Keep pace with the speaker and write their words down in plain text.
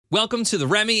Welcome to the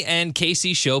Remy and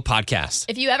Casey Show podcast.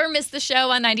 If you ever miss the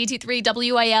show on 92.3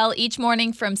 WIL each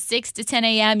morning from 6 to 10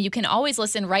 a.m., you can always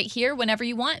listen right here whenever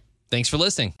you want. Thanks for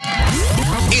listening.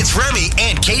 It's Remy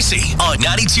and Casey on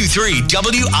 92.3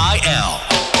 WIL.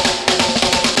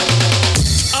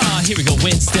 Here we go.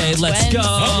 Wednesday. Let's go.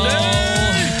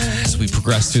 As we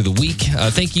progress through the week.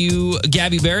 Thank you,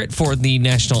 Gabby Barrett, for the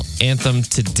national anthem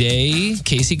today.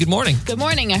 Casey, good morning. Good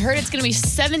morning. I heard it's going to be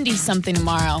 70-something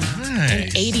tomorrow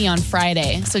and 80 on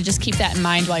Friday. So just keep that in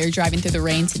mind while you're driving through the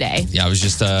rain today. Yeah, I was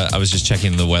just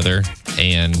checking the weather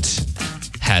and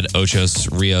had Ochos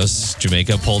Rios,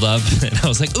 Jamaica, pulled up. And I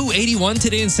was like, ooh, 81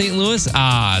 today in St. Louis?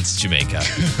 It's Jamaica. Yeah.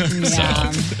 So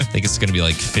I think it's going to be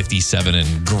like 57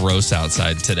 and gross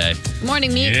outside today.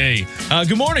 Morning, Meek. Yay.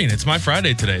 Good morning. It's my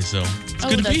Friday today, so it's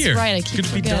good to be here. Right. I keep good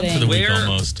to be forgetting. done for the week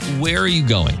almost. Where are you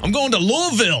going? I'm going to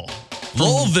Louisville.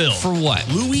 For what?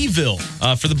 Louisville.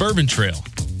 For the Bourbon Trail.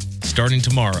 Starting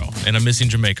tomorrow. And I'm missing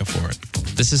Jamaica for it.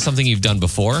 This is something you've done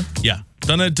before? Yeah.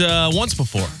 Done it once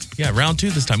before. Yeah, round 2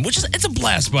 this time. It's a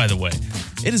blast, by the way.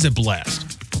 It is a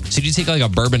blast. So did you take like a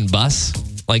bourbon bus?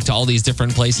 Like to all these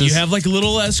different places? You have like a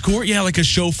little escort. Yeah, like a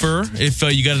chauffeur. If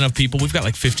you got enough people. We've got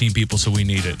like 15 people, so we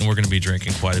need it. And we're going to be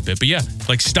drinking quite a bit. But yeah,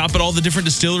 like stop at all the different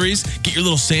distilleries. Get your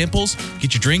little samples.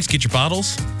 Get your drinks. Get your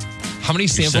bottles. How many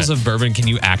samples of bourbon can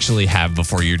you actually have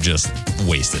before you're just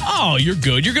wasted? Oh, you're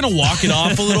good. You're going to walk it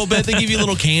off a little bit. They give you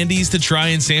little candies to try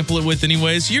and sample it with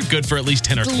anyways. You're good for at least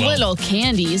 10 or 12. Little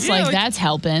candies, Yeah, like that's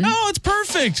helping. Oh, it's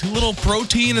perfect. A little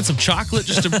protein and some chocolate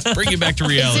just to bring you back to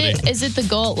reality. Is it the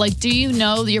goal? Like, do you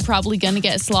know that you're probably going to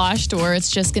get sloshed, or it's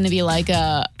just going to be like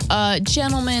a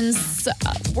gentleman's,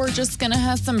 we're just going to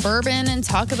have some bourbon and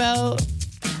talk about...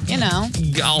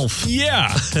 golf.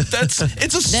 Yeah, it's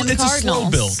a slow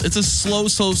build. It's a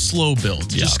slow build.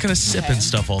 Just kind of sipping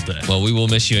stuff all day. Well, we will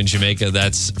miss you in Jamaica,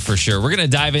 that's for sure. We're going to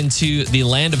dive into the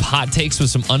land of hot takes with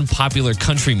some unpopular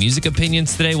country music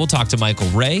opinions today. We'll talk to Michael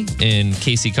Ray in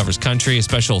Casey Covers Country, a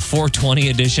special 420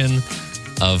 edition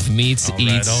of Meets,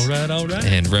 Eats, all right.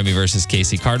 and Remy versus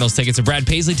Casey. Cardinals tickets and Brad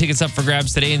Paisley tickets up for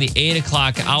grabs today in the 8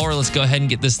 o'clock hour. Let's go ahead and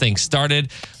get this thing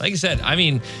started. Like I said, I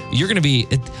mean, you're going to be,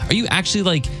 are you actually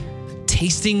like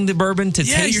tasting the bourbon to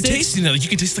taste it? Yeah, you're tasting it. You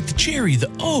can taste like the cherry, the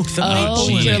oak, the maple. Oh,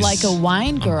 you're like a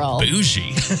wine girl.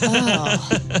 Bougie.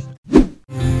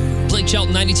 Blake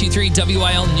Shelton, 92.3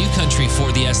 WIL New Country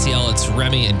for the STL. It's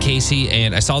Remy and Casey.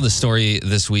 And I saw this story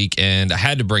this week and I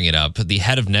had to bring it up. The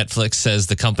head of Netflix says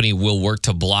the company will work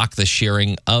to block the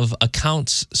sharing of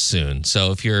accounts soon.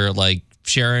 So if you're like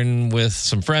sharing with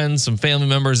some friends, some family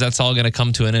members, that's all going to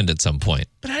come to an end at some point.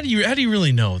 But how do you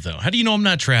really know, though? How do you know I'm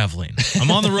not traveling?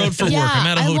 I'm on the road for work. I'm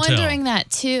at a hotel. I'm wondering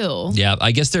that, too. Yeah,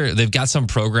 I guess they've got some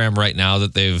program right now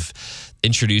that they've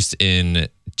introduced in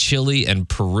Chile and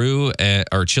Peru,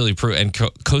 Peru, and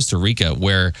Costa Rica,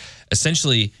 where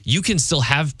essentially you can still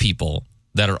have people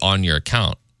that are on your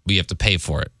account, but you have to pay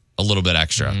for it a little bit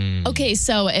extra. Okay,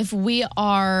 so if we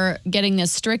are getting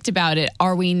this strict about it,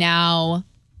 are we now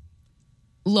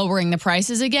lowering the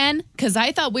prices again? Because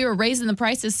I thought we were raising the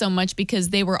prices so much because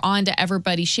they were on to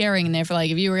everybody sharing, and they're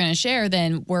like, if you were going to share,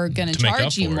 then we're going to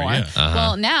charge you more. Yeah.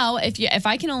 Well, now if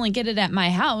I can only get it at my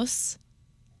house,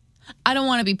 I don't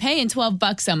want to be paying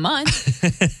 $12 a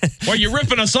month. Well, you're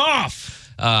ripping us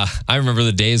off. I remember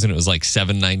the days when it was like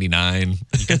 $7.99.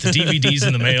 You got the DVDs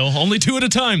in the mail. Only 2 at a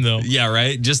time, though. Yeah,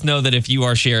 right? Just know that if you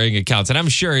are sharing accounts, and I'm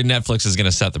sure Netflix is going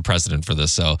to set the precedent for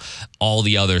this, so all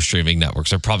the other streaming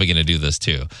networks are probably going to do this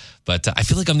too. But I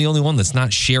feel like I'm the only one that's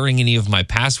not sharing any of my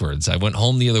passwords. I went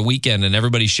home the other weekend and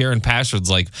everybody's sharing passwords,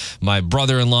 like my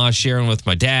brother-in-law sharing with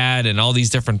my dad, and all these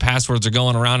different passwords are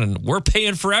going around, and we're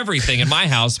paying for everything in my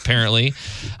house, apparently.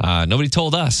 Nobody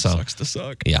told us. So. Sucks to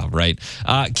suck. Yeah, right.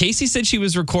 Casey said she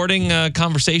was recording a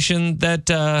conversation that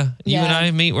you and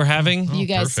I were having. You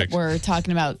guys perfect. were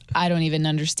talking about, I don't even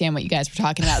understand what you guys were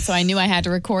talking about. So I knew I had to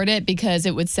record it because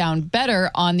it would sound better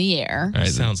on the air. All right,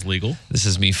 sounds legal. This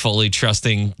is me fully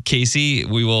trusting Casey.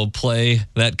 We will play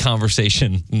that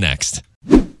conversation next.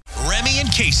 Remy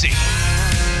and Casey.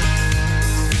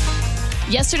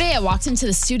 Yesterday, I walked into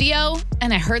the studio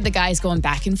and I heard the guys going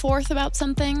back and forth about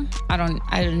something. I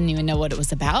didn't even know what it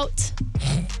was about,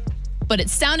 but it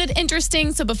sounded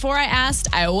interesting. So before I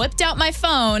asked, I whipped out my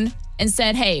phone and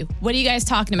said, "Hey, what are you guys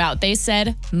talking about?" They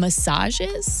said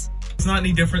massages. It's not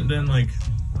any different than I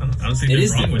don't see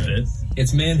anything wrong with it.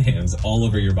 It's man hands all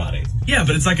over your body. Yeah,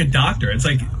 but it's like a doctor. It's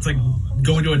like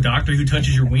going to a doctor who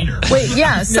touches your wiener. Wait,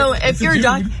 yeah. So if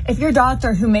your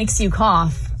doctor who makes you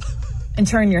cough and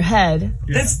turn your head,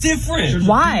 That's different.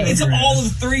 Why? It's all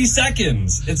of 3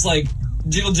 seconds. It's like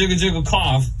jiggle, jiggle, jiggle,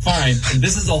 cough. Fine.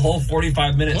 This is a whole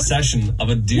 45-minute session of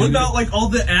a dude. What about like all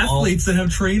the athletes that have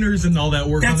trainers and all that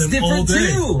work on them all day? That's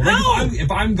different too. Like,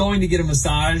 if I'm going to get a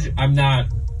massage,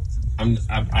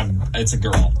 it's a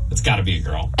girl. It's got to be a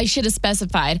girl. I should have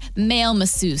specified male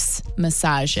masseuse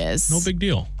massages. No big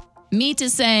deal. Meat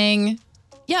is saying,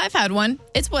 yeah, I've had one.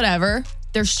 It's whatever.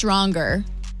 They're stronger.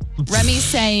 Remy's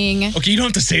saying, Okay, you don't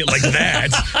have to say it like that.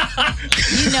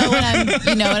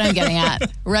 you know what I'm getting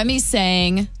at. Remy's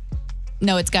saying,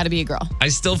 no, it's got to be a girl. I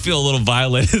still feel a little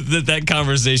violated that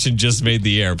conversation just made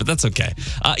the air, but that's okay.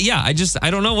 I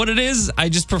don't know what it is. I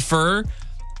just prefer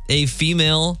a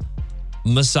female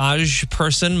massage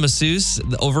person, masseuse,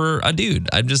 over a dude.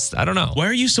 I don't know. Why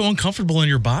are you so uncomfortable in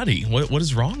your body? What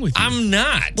is wrong with you? I'm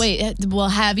not. Wait, well,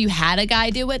 have you had a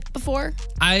guy do it before?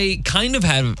 I kind of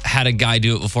have had a guy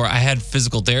do it before. I had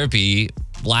physical therapy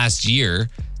last year,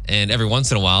 and every once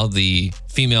in a while, the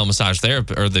female massage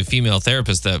therapist or the female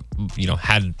therapist that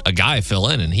had a guy fill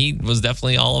in, and he was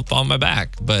definitely all up on my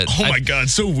back. But oh my God,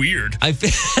 so weird.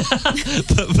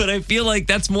 but I feel like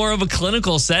that's more of a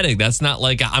clinical setting. That's not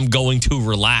like I'm going to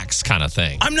relax kind of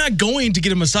thing. I'm not going to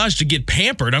get a massage to get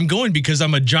pampered. I'm going because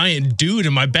I'm a giant dude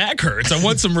and my back hurts. I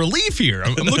want some relief here.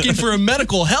 I'm looking for a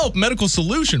medical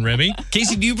solution, Remy.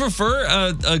 Casey, do you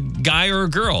prefer a guy or a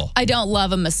girl? I don't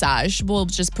love a massage. We'll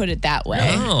just put it that way.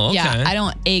 Oh, okay. Yeah, I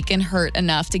don't ache and hurt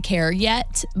enough to care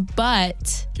yet,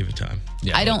 but give it time.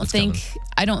 Yeah, I don't think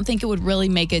it would really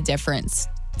make a difference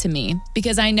to me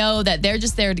because I know that they're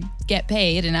just there to get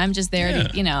paid and I'm just there to,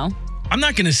 I'm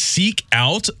not going to seek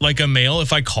out like a male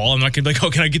if I call. I'm not going to be like, oh,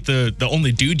 can I get the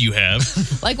only dude you have?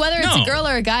 Like whether it's a girl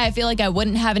or a guy, I feel like I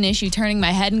wouldn't have an issue turning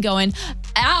my head and going,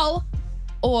 ow,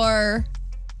 or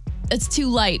it's too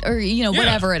light or,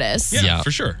 whatever it is. Yeah,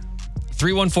 for sure.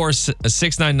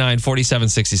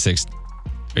 314-699-4766.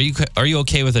 Are you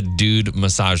okay with a dude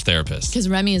massage therapist? Because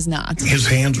Remy is not. His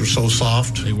hands were so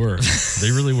soft. They were.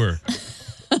 They really were.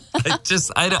 I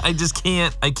just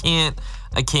can't. I can't.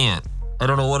 I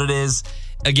don't know what it is.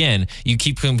 Again, you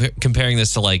keep comparing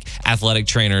this to like athletic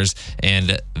trainers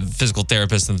and physical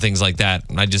therapists and things like that.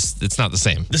 And it's not the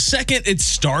same. The second it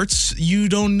starts, you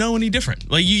don't know any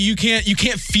different. Like you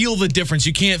can't feel the difference.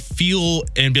 You can't feel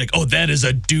and be like, oh, that is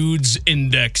a dude's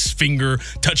index finger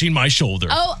touching my shoulder.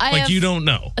 Oh, you don't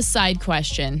know. A side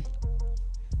question.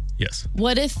 Yes.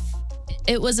 What if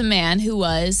it was a man who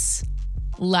was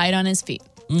light on his feet?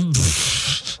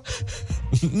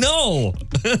 No.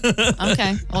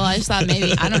 Okay. Well, I just thought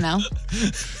maybe, I don't know.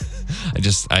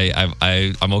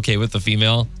 I'm okay with the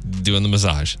female doing the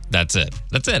massage. That's it.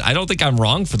 I don't think I'm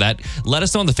wrong for that. Let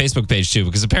us know on the Facebook page too,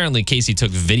 because apparently Casey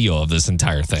took video of this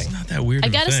entire thing. It's not that weird. I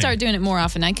got to start doing it more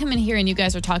often. I come in here and you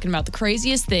guys are talking about the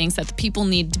craziest things that the people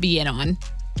need to be in on.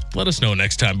 Let us know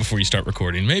next time before you start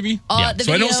recording, maybe. Yeah.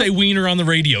 So I don't say wiener on the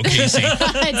radio, Casey.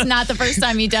 It's not the first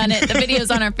time you've done it. The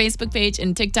video's on our Facebook page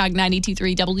and TikTok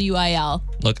 92.3 WIL.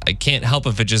 Look, I can't help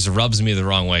if it just rubs me the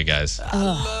wrong way, guys.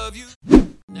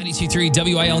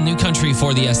 92.3 WIL New Country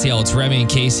for the STL. It's Remy and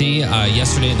Casey.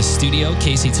 Yesterday in the studio,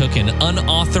 Casey took an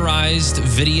unauthorized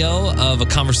video of a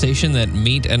conversation that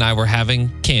Meat and I were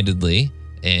having candidly.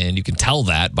 And you can tell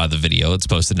that by the video. It's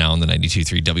posted now on the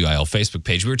 92.3 WIL Facebook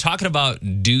page. We were talking about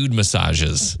dude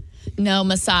massages. No,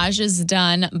 massages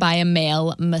done by a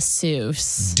male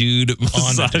masseuse. Dude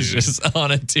massages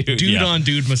on a dude. Dude on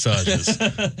dude massages.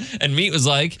 And Meat was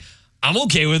like, I'm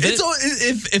okay with it.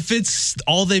 If it's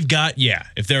all they've got, yeah.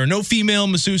 If there are no female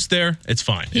masseuse there, it's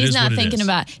fine. He's not thinking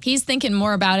he's thinking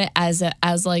more about it as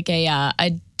like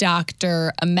a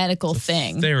doctor, a medical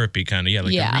thing. Therapy kind of, a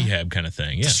rehab kind of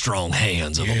thing. Yeah. The strong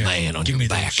hands of a man on Give your me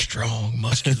back. Those strong,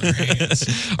 muscular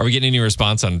hands. Are we getting any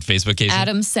response on Facebook, Casey?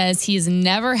 Adam says he's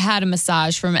never had a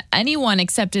massage from anyone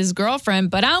except his girlfriend,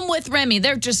 but I'm with Remy.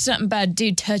 There's just something about a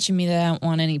dude touching me that I don't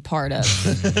want any part of.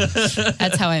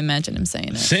 That's how I imagine him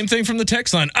saying it. Same thing from the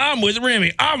text line. I'm with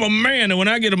Remy. I'm a man, and when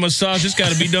I get a massage, it's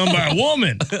got to be done by a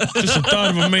woman. Just the thought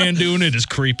of a man doing it is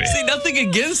creepy. See, nothing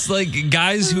against like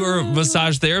guys who are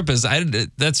massage therapists.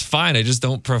 That's fine. I just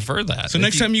don't prefer that. So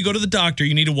next time you go to the doctor,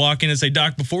 you need to walk in and say,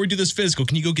 Doc, before we do this physical,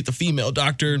 can you go get the female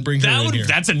doctor and bring her in here?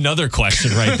 That's another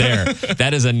question right there.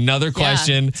 That is another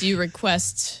question. Yeah. Do you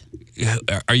request?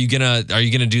 Are you gonna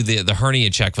do the hernia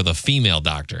check with a female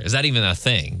doctor? Is that even a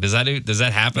thing? Does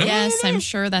that happen? Yes, I'm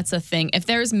sure that's a thing. If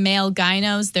there's male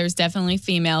gynos, there's definitely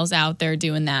females out there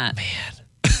doing that. Man.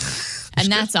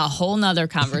 And that's a whole nother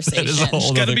conversation. That is a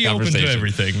whole Got to nother be open to conversation.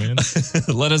 everything, man.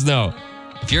 Let us know.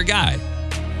 If you're a guy,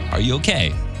 are you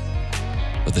okay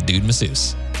with a dude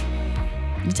masseuse?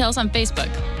 You tell us on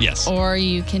Facebook. Yes. Or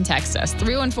you can text us.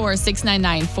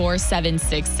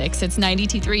 314-699-4766. It's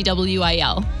 92.3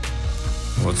 WIL.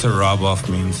 What's a rub-off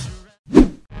means?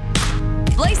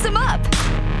 Lace them up.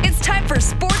 It's time for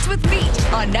Sports with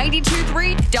Meat on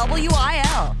 92.3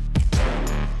 WIL.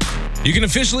 You can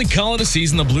officially call it a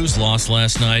season. The Blues lost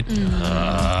last night.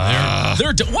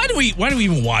 Why do we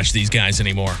even watch these guys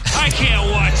anymore? I can't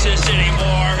watch this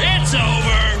anymore. It's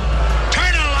over.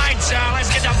 Turn the lights out.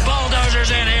 Let's get the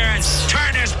bulldozers in here and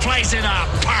turn this place into a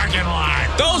parking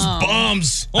lot. Those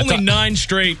bums. Only 9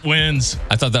 straight wins.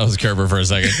 I thought that was Kerber for a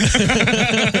second.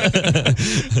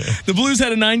 The Blues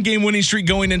had a 9-game winning streak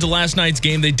going into last night's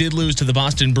game. They did lose to the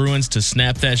Boston Bruins to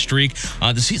snap that streak.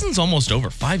 The season's almost over.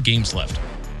 5 games left.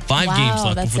 5 games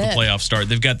left before the playoffs start.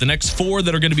 They've got the next 4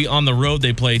 that are going to be on the road.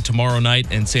 They play tomorrow night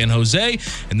in San Jose,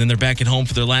 and then they're back at home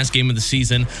for their last game of the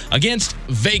season against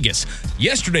Vegas.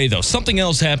 Yesterday, though, something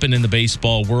else happened in the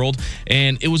baseball world,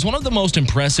 and it was one of the most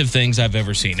impressive things I've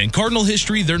ever seen. In Cardinal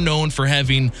history, they're known for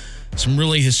having some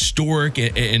really historic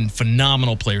and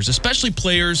phenomenal players, especially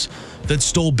players that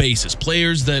stole bases,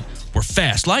 players that were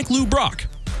fast, like Lou Brock.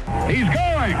 He's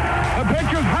going. The pitch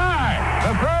is high.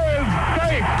 The throw is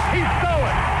safe. He stole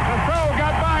it. The throw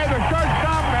got by the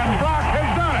shortstop, and Brock has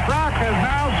done it. Brock has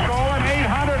now stolen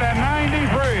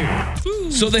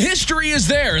 893. So the history is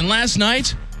there, and last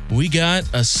night we got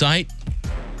a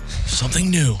something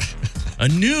new. A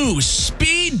new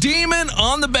speed demon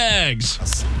on the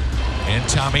bags. And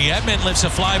Tommy Edman lifts a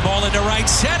fly ball into right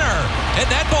center, and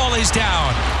that ball is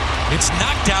down. It's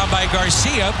knocked down by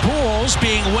Garcia. Pujols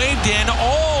being waved in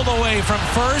all the way from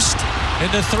first, and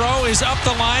the throw is up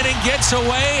the line and gets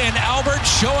away, and Albert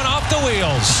showing off the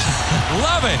wheels.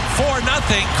 Love it. 4-0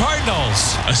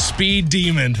 Cardinals. A speed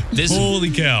demon.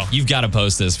 Holy cow. You've got to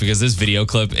post this because this video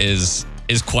clip is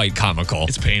quite comical.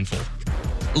 It's painful.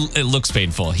 It looks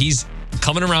painful. He's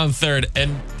coming around third,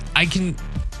 and I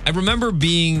remember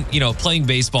being, playing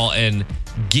baseball and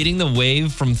getting the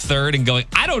wave from third and going,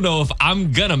 I don't know if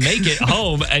I'm going to make it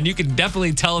home. And you can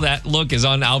definitely tell that look is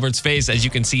on Albert's face as you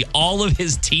can see all of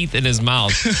his teeth in his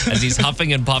mouth as he's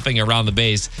huffing and puffing around the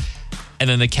base. And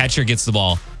then the catcher gets the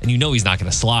ball, and he's not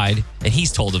going to slide. And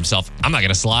he's told himself, I'm not going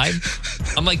to slide.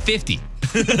 I'm like 50.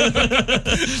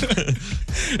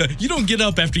 You don't get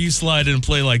up after you slide and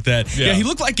play like that. Yeah, he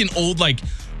looked like an old,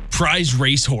 prize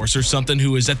racehorse or something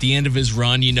who is at the end of his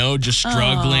run, just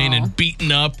struggling and beaten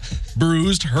up,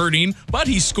 bruised, hurting, but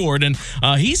he scored, and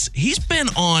he's been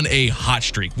on a hot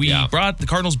streak. The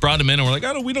Cardinals brought him in, and we're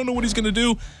like, we don't know what he's going to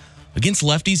do. Against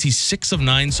lefties, he's 6 of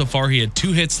 9 so far. He had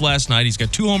 2 hits last night. He's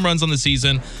got 2 home runs on the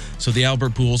season. So the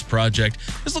Albert Pujols project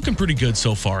is looking pretty good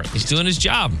so far. He's doing his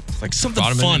job. It's like something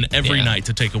fun every night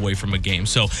to take away from a game.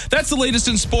 So that's the latest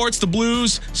in sports. The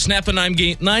Blues snap a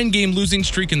 9-game losing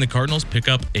streak, and the Cardinals pick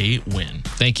up a win.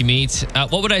 Thank you, Meat.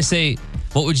 What would I say?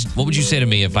 What would you say to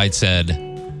me if I'd said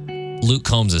Luke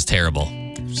Combs is terrible?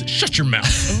 Shut your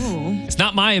mouth. Ooh. It's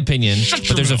not my opinion,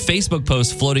 but there's a Facebook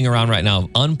post floating around right now,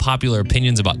 unpopular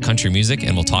opinions about country music,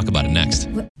 and we'll talk about it next.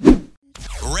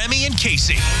 Remy and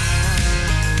Casey.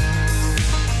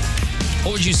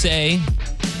 What would you say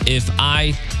if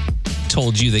I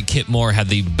told you that Kip Moore had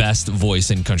the best voice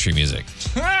in country music?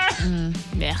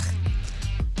 Yeah.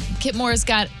 Kip Moore's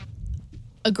got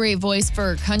a great voice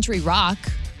for country rock,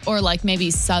 or maybe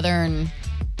southern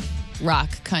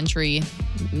rock country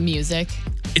music.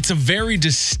 It's a very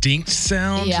distinct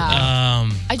sound. Yeah.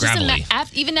 I just gravelly.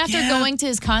 even after going to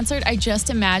his concert, I just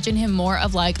imagine him more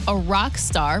of a rock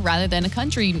star rather than a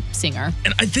country singer.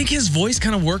 And I think his voice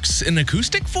kind of works in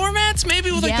acoustic formats,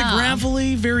 maybe with the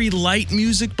gravelly, very light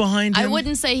music behind him. I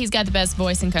wouldn't say he's got the best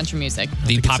voice in country music.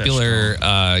 The popular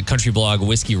country blog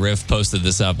Whiskey Riff posted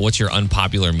this up. What's your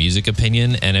unpopular music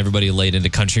opinion? And everybody laid into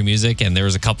country music, and there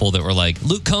was a couple that were like,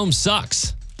 Luke Combs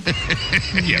sucks.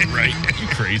 Yeah, right. You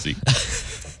crazy.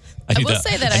 I will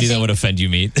say that I knew that would offend you,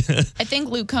 Meat. I think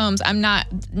Luke Combs,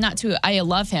 I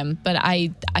love him, but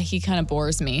he kind of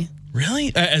bores me.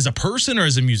 Really? As a person or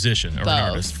as a musician or Both. an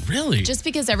artist? Really? Just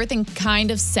because everything kind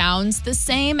of sounds the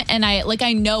same, and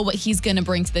I know what he's going to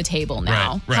bring to the table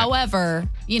now. Right. However,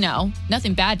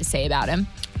 nothing bad to say about him.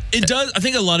 It does. I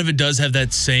think a lot of it does have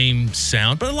that same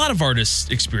sound, but a lot of artists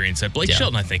experience that. Blake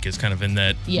Shelton, I think, is kind of in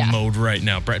that mode right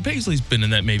now. Brad Paisley's been in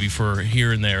that maybe for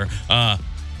here and there,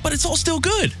 but it's all still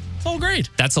good. It's all great.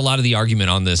 That's a lot of the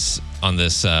argument on this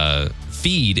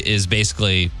feed is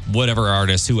basically whatever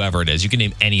artist, whoever it is, you can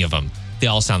name any of them. They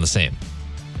all sound the same.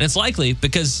 And it's likely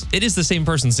because it is the same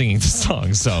person singing the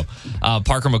song. So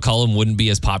Parker McCollum wouldn't be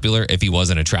as popular if he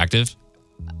wasn't attractive.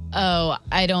 Oh,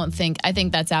 I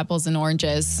think that's apples and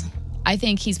oranges. I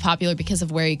think he's popular because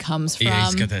of where he comes from. Yeah,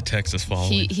 he's got that Texas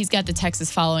following. He's got the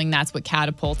Texas following. That's what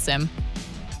catapults him.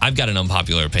 I've got an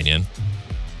unpopular opinion.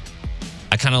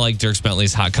 I kind of like Dierks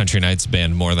Bentley's Hot Country Nights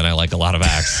band more than I like a lot of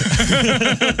acts.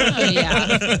 Oh,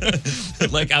 yeah.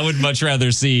 Like, I would much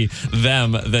rather see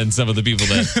them than some of the people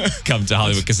that come to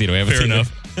Hollywood Casino. Fair enough.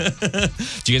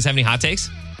 Do you guys have any hot takes?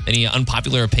 Any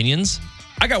unpopular opinions?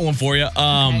 I got one for you.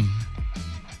 Not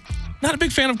a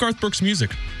big fan of Garth Brooks'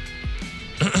 music.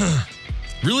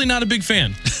 Really not a big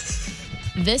fan.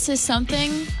 This is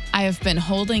something I have been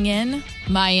holding in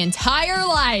my entire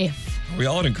life. Are we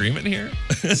all in agreement here?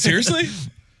 Seriously?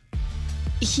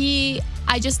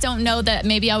 I just don't know that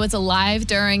maybe I was alive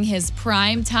during his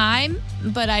prime time,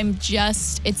 but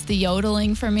it's the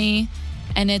yodeling for me,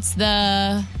 and it's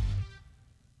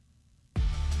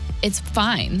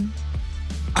fine.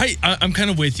 I'm kind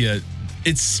of with you.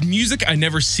 It's music I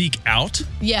never seek out.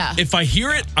 Yeah. If I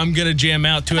hear it, I'm going to jam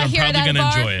out to it. I'm probably going to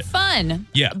enjoy it. Fun.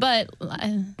 Yeah. But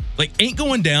like Ain't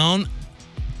Going Down,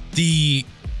 the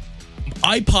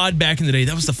iPod back in the day,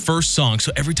 that was the first song.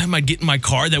 So every time I'd get in my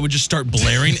car, that would just start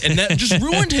blaring, and that just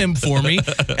ruined him for me.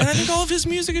 And I think all of his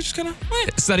music is just kind of...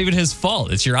 It's not even his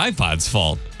fault. It's your iPod's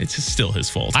fault. It's still his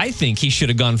fault. I think he should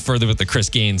have gone further with the Chris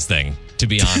Gaines thing, to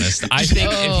be honest. I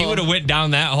think if he would have went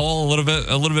down that hole a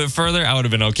little bit further, I would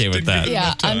have been okay with that.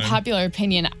 Yeah, unpopular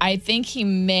opinion. I think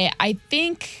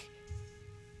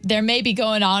there may be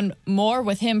going on more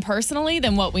with him personally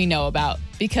than what we know about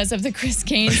because of the Chris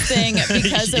Gaines thing,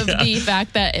 because of the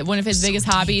fact that one of his biggest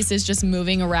hobbies is just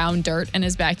moving around dirt in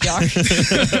his backyard.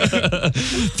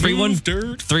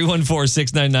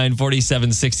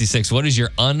 314-699-4766. What is your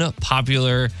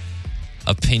unpopular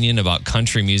opinion about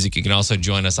country music? You can also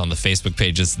join us on the Facebook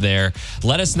page. It's there.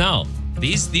 Let us know.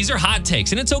 These are hot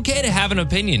takes, and it's okay to have an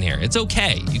opinion here. It's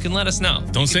okay. You can let us know.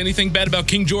 Don't say anything bad about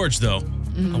King George, though.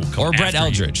 Or Brett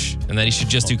Eldridge, and that he should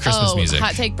just do Christmas music.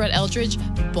 Hot take, Brett Eldridge,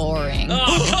 boring.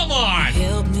 Oh, come on.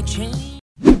 Help me change.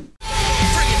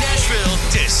 Bringing Nashville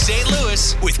to St.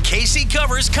 Louis with Casey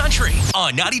Covers Country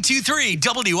on 92.3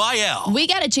 WIL. We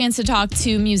got a chance to talk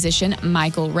to musician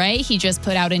Michael Ray. He just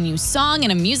put out a new song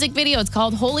and a music video. It's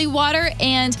called Holy Water.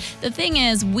 And the thing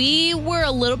is, we were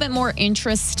a little bit more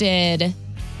interested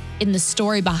in the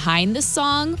story behind the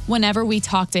song whenever we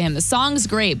talk to him. The song's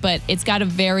great, but it's got a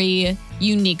very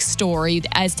unique story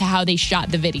as to how they shot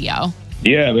the video.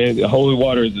 Yeah, man, Holy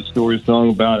Water is a story song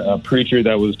about a preacher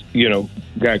that was,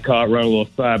 got caught running a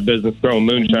little side business, throwing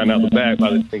moonshine out the back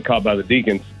and caught by the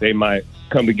deacons. They might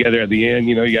come together at the end.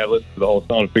 You got to listen to the whole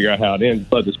song to figure out how it ends.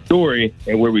 But the story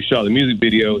and where we shot the music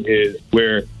video is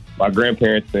where my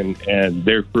grandparents and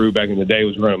their crew back in the day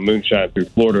was running moonshine through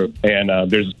Florida. And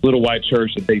there's this little white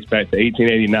church that dates back to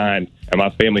 1889. And my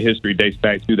family history dates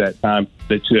back to that time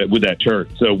with that church.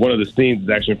 So one of the scenes is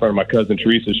actually in front of my cousin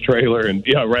Teresa's trailer, and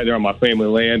right there on my family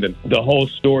land. And the whole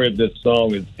story of this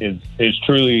song is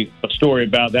truly a story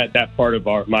about that part of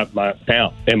my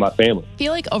town and my family. I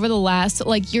feel like over the last,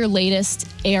 your latest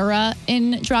era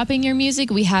in dropping your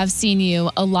music, we have seen you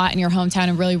a lot in your hometown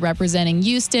and really representing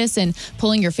Eustis and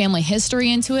pulling your family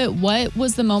history into it. What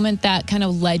was the moment that kind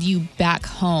of led you back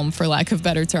home, for lack of a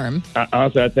better term?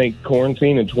 Honestly, I think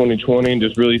quarantine in 2020 and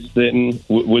just really sitting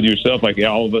with yourself, like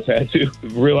all of us had to,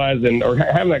 realizing or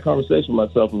having that conversation with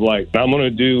myself of I'm going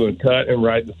to do and cut and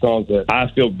write the songs that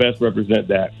I feel best represent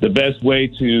that. The best way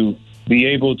to be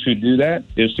able to do that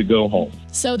is to go home.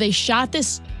 So they shot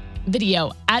this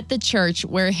video at the church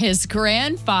where his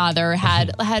grandfather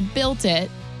had built it,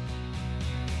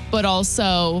 but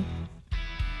also,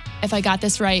 if I got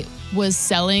this right, was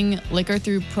selling liquor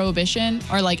through Prohibition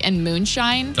and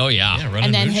moonshine. Oh, yeah.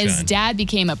 And then his dad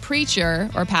became a preacher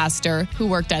or pastor who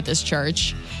worked at this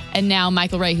church. And now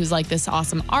Michael Ray, who's this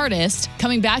awesome artist,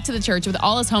 coming back to the church with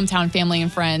all his hometown family and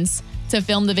friends to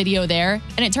film the video there.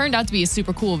 And it turned out to be a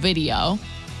super cool video.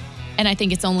 And I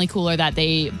think it's only cooler that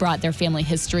they brought their family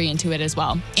history into it as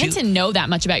well. And to know that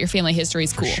much about your family history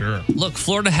is cool. For sure. Look,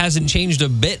 Florida hasn't changed a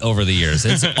bit over the years.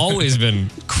 It's always been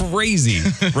crazy,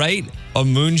 right? A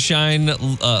moonshine,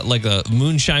 like a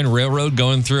moonshine railroad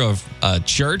going through a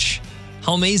church.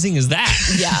 How amazing is that?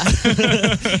 Yeah.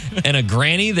 And a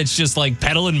granny that's just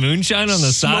peddling moonshine on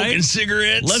the side. Smoking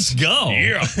cigarettes. Let's go.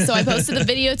 Yeah. So I posted the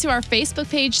video to our Facebook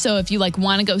page. So if you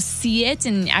want to go see it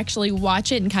and actually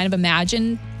watch it and kind of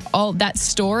imagine all that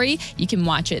story, you can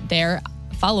watch it there.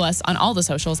 Follow us on all the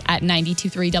socials at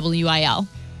 92.3 WIL.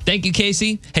 Thank you,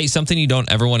 Casey. Hey, something you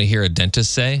don't ever want to hear a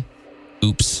dentist say?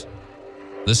 Oops.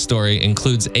 This story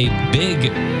includes a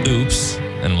big oops,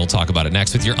 and we'll talk about it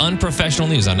next with your unprofessional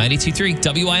news on 92.3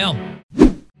 WIL.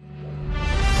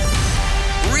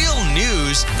 Real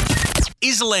news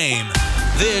is lame.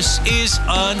 This is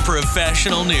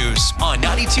unprofessional news on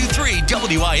 92.3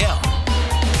 WIL.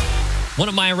 One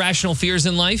of my irrational fears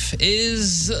in life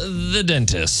is the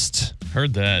dentist.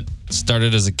 Heard that.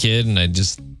 Started as a kid, and I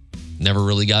just never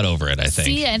really got over it, I think.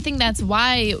 See, I think that's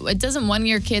why. Doesn't one of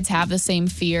your kids have the same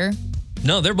fear?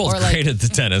 No, they're both great at the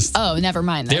dentist. Oh, never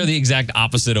mind then. They're the exact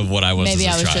opposite of what I was Maybe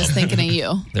as a I was child. just thinking of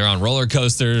you. They're on roller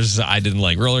coasters. I didn't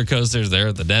like roller coasters. They're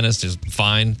at the dentist, just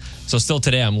fine. So still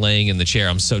today, I'm laying in the chair.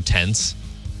 I'm so tense.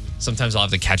 Sometimes I'll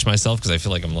have to catch myself because I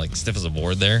feel like I'm like stiff as a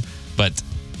board there. But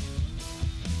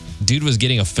dude was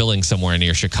getting a filling somewhere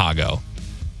near Chicago.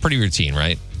 Pretty routine,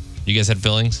 right? You guys had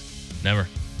fillings? Never.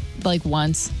 Like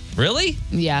once. Really?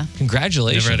 Yeah.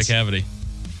 Congratulations. Never had a cavity.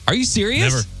 Are you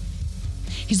serious? Never.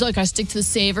 He's like, I stick to the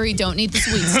savory, don't need the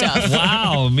sweet stuff.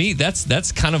 Wow,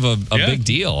 that's kind of a big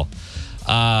deal.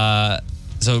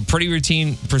 So pretty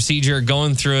routine procedure,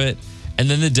 going through it. And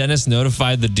then the dentist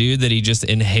notified the dude that he just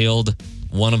inhaled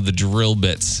one of the drill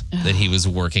bits that he was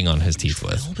working on his teeth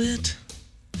with. Drill bit?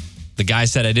 The guy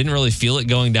said, I didn't really feel it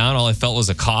going down. All I felt was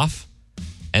a cough.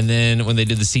 And then when they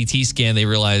did the CT scan, they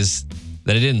realized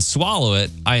that I didn't swallow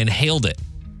it. I inhaled it.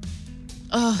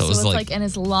 Oh, so it's like in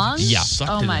his lungs? Yeah.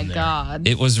 Oh my God.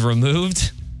 It was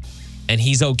removed and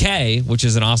he's okay, which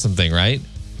is an awesome thing, right?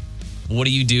 What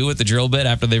do you do with the drill bit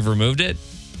after they've removed it?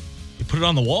 You put it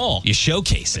on the wall. You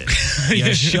showcase it.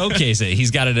 You showcase it.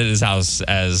 He's got it at his house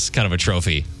as kind of a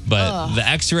trophy. But the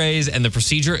x-rays and the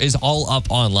procedure is all up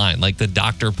online. Like the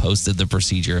doctor posted the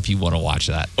procedure if you want to watch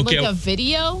that. Okay. Like a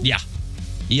video? Yeah.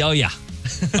 Oh, yeah.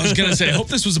 I was going to say, I hope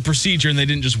this was a procedure and they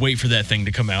didn't just wait for that thing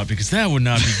to come out because that would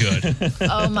not be good.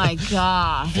 Oh my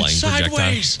God. Flying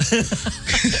sideways.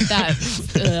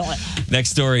 Next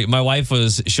story. My wife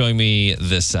was showing me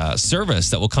this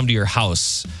service that will come to your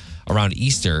house around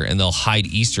Easter and they'll hide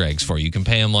Easter eggs for you. You can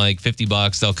pay them like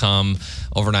 $50. They'll come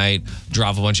overnight,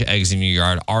 drop a bunch of eggs in your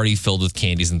yard, already filled with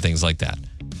candies and things like that.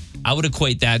 I would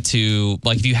equate that to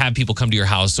like if you have people come to your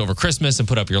house over Christmas and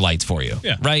put up your lights for you.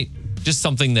 Yeah. Right? Just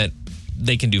something that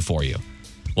they can do for you.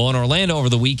 Well, in Orlando over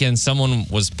the weekend, someone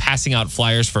was passing out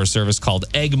flyers for a service called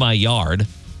Egg My Yard.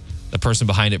 The person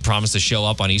behind it promised to show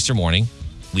up on Easter morning,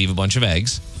 leave a bunch of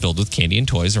eggs filled with candy and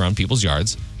toys around people's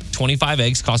yards. 25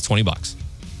 eggs cost $20.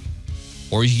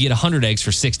 Or you can get 100 eggs for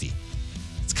 $60.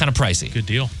 It's kind of pricey. Good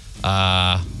deal.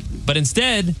 But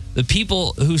instead, the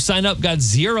people who signed up got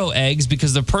 0 eggs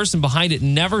because the person behind it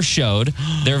never showed.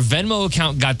 Their Venmo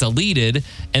account got deleted,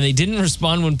 and they didn't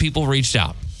respond when people reached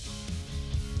out.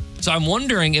 So I'm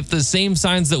wondering if the same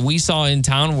signs that we saw in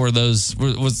town was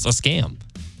a scam.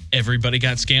 Everybody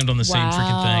got scammed on the same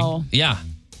freaking thing. Yeah.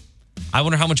 I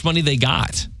wonder how much money they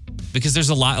got. Because there's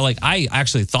a lot, like, I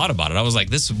actually thought about it. I was like,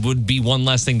 this would be one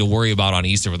less thing to worry about on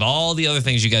Easter. With all the other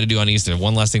things you got to do on Easter,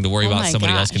 one less thing to worry about.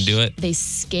 Somebody else can do it. They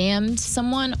scammed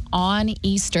someone on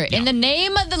Easter. In the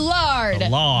name of the Lord.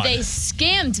 They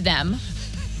scammed them.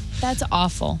 That's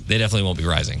awful. They definitely won't be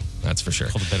rising. That's for sure.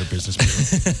 Called the Better Business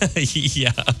Bureau.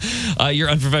 Yeah. Your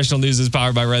unprofessional news is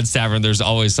powered by Red's Tavern. There's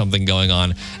always something going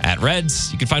on at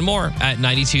Red's. You can find more at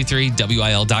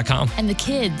 923wil.com. And the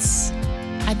kids.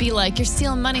 I'd be like, you're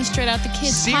stealing money straight out the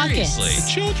kids' pockets.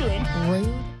 Seriously. Children.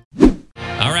 Rude.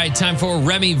 All right, time for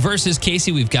Remy versus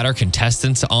Casey. We've got our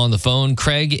contestants on the phone.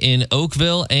 Craig in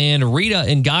Oakville and Rita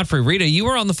in Godfrey. Rita, you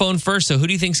were on the phone first, so who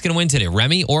do you think is going to win today,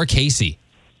 Remy or Casey?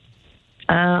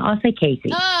 I'll say Casey.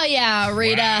 Oh, yeah,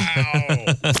 Rita.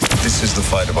 Wow. This is the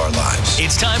fight of our lives.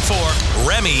 It's time for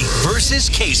Remy versus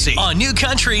Casey on New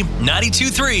Country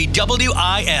 92.3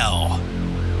 WIL.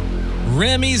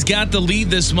 Remy's got the lead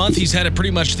this month. He's had it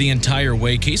pretty much the entire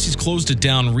way. Casey's closed it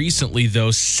down recently, though.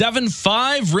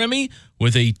 7-5, Remy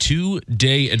with a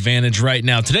 2-day advantage right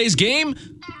now. Today's game,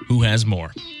 who has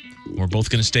more? We're both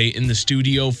going to stay in the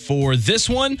studio for this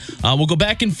one. We'll go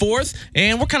back and forth,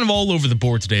 and we're kind of all over the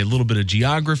board today. A little bit of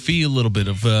geography, a little bit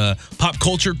of pop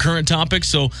culture, current topics.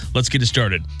 So let's get it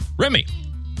started. Remy,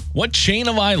 what chain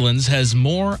of islands has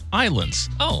more islands?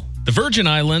 Oh. The Virgin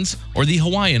Islands or the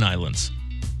Hawaiian Islands?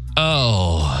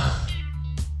 Oh.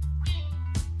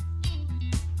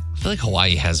 I feel like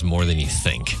Hawaii has more than you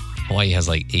think. Hawaii has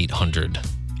like 800.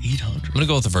 800. I'm going to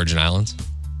go with the Virgin Islands.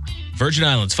 Virgin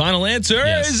Islands. Final answer.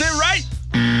 Yes. Is it right?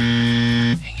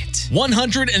 Dang it.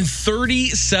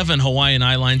 137 Hawaiian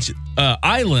Islands.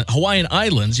 Hawaiian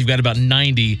Islands. You've got about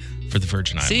 90 for the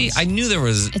Virgin Islands. See, I knew there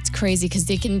was. It's crazy because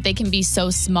they can be so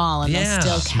small and they'll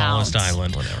still count. Smallest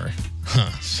island. Whatever.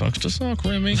 Sucks to suck,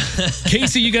 Remy.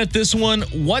 Casey, you got this one.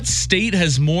 What state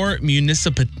has more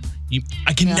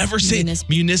I can never say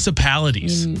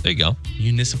municipalities. There you go.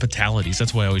 Municipalities.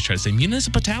 That's why I always try to say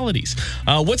municipalities.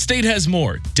 What state has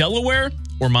more, Delaware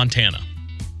or Montana?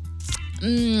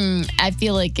 I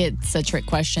feel like it's a trick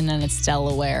question and it's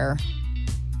Delaware.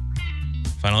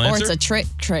 Final answer? Or it's a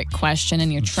trick question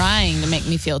and you're trying to make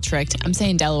me feel tricked. I'm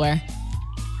saying Delaware.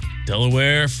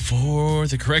 Delaware for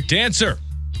the correct answer.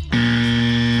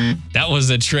 That was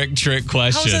a trick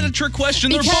question. How is that a trick question?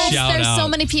 Because Shout there's out. so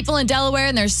many people in Delaware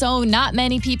and there's so not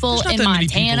many people There's not in that Montana.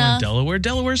 many people in Delaware.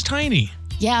 Delaware's tiny.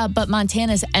 Yeah, but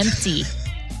Montana's empty.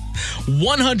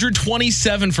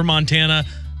 127 for Montana,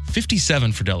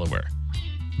 57 for Delaware.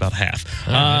 About half.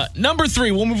 Number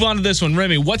 3, we'll move on to this one.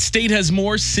 Remy, what state has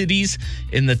more cities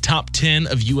in the top 10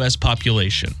 of U.S.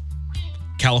 population?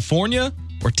 California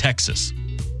or Texas?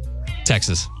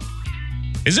 Texas.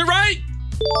 Is it right?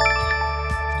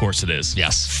 Of course it is.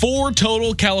 Yes. 4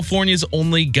 total. California's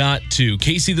only got 2.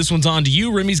 Casey, this one's on to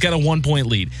you. Remy's got a 1-point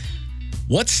lead.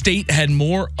 What state had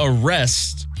more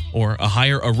arrests or a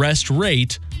higher arrest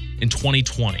rate in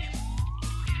 2020?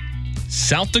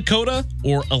 South Dakota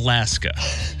or Alaska?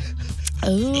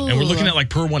 Ooh. And we're looking at like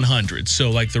per 100. So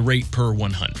like the rate per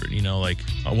 100, like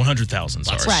 100,000.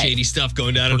 Lots Right. of shady stuff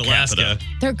going down in Per Alaska. capita.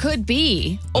 There could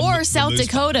be. Or South moose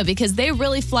Dakota, because they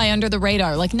really fly under the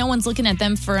radar. Like, no one's looking at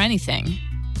them for anything.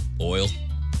 Oil.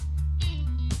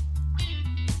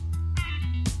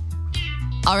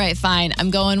 All right, fine. I'm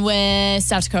going with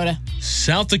South Dakota.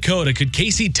 South Dakota. Could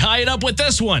Casey tie it up with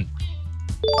this one?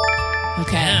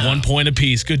 Okay. 1 point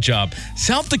apiece. Good job.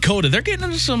 South Dakota, they're getting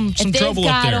into some If they've trouble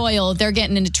up got there. oil, they're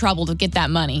getting into trouble to get that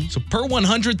money. So per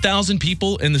 100,000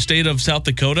 people in the state of South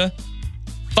Dakota,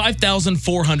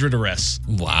 5,400 arrests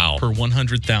Wow. per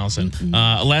 100,000.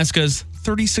 Alaska's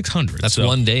 3,600. That's so.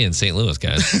 one day in St. Louis,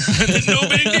 guys. No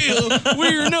big deal.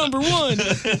 We're number 1.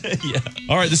 Yeah.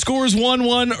 All right, the score is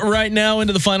 1-1 right now.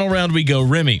 Into the final round we go.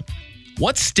 Remy,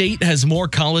 what state has more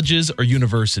colleges or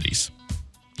universities?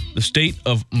 The state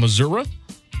of Missouri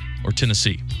or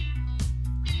Tennessee?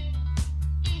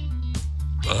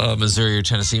 Missouri or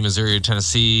Tennessee. Missouri or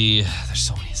Tennessee. There's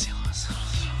so many CLS.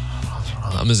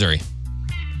 Missouri.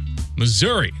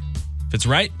 Missouri. If it's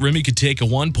right, Remy could take a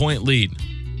 1-point lead.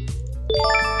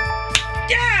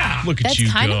 Yeah! Look at That's you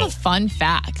kind go. of a fun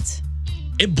fact.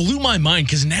 It blew my mind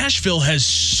because Nashville has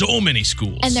so many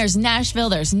schools. And there's Nashville,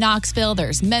 there's Knoxville,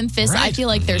 there's Memphis. I Right. feel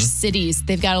like there's cities.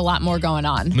 They've got a lot more going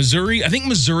on. Missouri, I think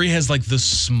Missouri has like the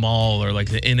small or like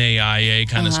the NAIA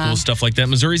kind of school, stuff like that.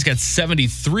 Missouri's got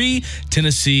 73.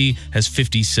 Tennessee has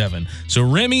 57. So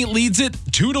Remy leads it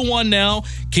 2-1 now.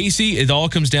 Casey, it all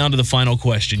comes down to the final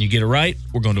question. You get it right,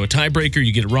 we're going to a tiebreaker.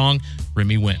 You get it wrong,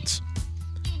 Remy wins.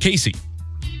 Casey,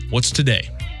 what's today?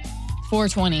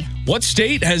 420. What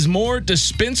state has more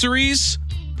dispensaries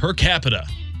per capita?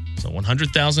 So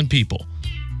 100,000 people.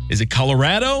 Is it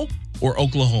Colorado or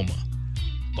Oklahoma?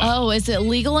 Oh, is it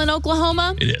legal in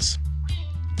Oklahoma? It is.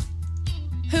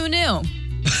 Who knew?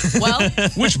 Well,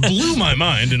 Which blew my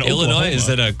mind in Oklahoma. Illinois is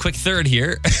at a quick third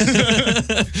here.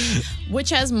 which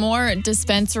has more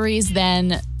dispensaries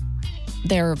than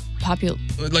their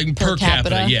like per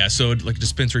capita. Yeah, so like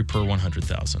dispensary per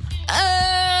 100,000.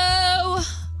 Oh,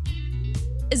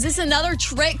 is this another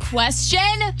trick question?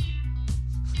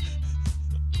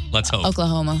 Let's hope.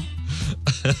 Oklahoma.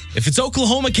 If it's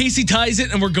Oklahoma, Casey ties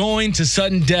it and we're going to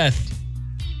sudden death.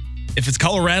 If it's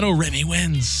Colorado, Remy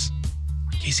wins.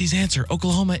 Casey's answer,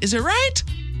 Oklahoma. Is it right?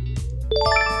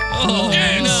 Oh,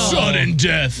 And sudden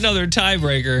death. Another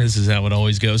tiebreaker. This is how it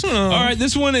always goes. All right,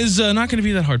 this one is not going to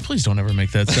be that hard. Please don't ever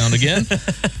make that sound again.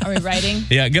 Are we writing?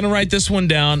 Yeah, going to write this one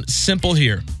down. Simple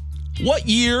here. What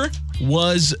year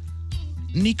was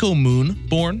Nico Moon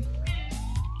born?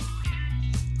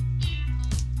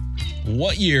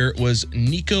 What year was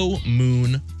Nico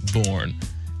Moon born?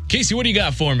 Casey, what do you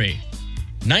got for me?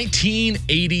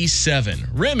 1987.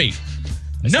 Remy,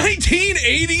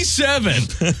 1987.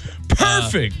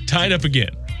 Perfect. Tied up again.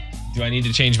 Do I need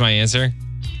to change my answer?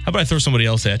 How about I throw somebody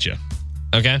else at you?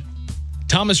 Okay.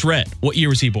 Thomas Rhett, what year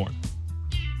was he born?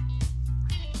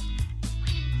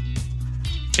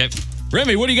 Okay.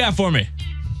 Remy, what do you got for me?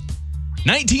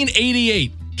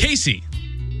 1988. Casey,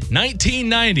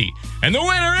 1990. And the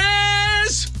winner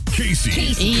is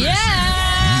Casey. Yeah.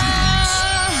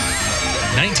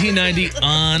 1990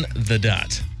 on the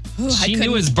dot. Ooh, She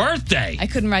knew his birthday. I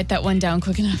couldn't write that one down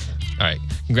quick enough. All right.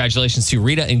 Congratulations to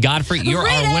Rita and Godfrey. You're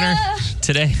Rita! our winner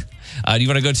today. Do you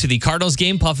want to go to the Cardinals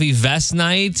game, Puffy Vest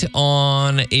Night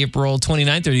on April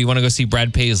 29th, or do you want to go see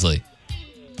Brad Paisley?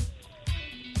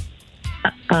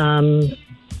 I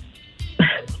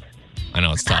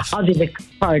know it's tough. I'll do the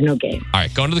Cardinal game. All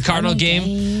right, going to the Cardinal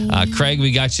game. Craig,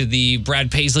 we got you the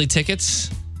Brad Paisley tickets.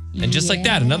 And just like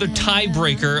that, another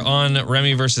tiebreaker on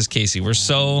Remy versus Casey. We're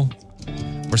so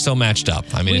matched up.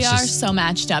 I mean, We it's are just so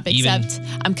matched up, even- except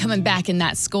I'm coming back in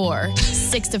that score.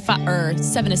 6-5 or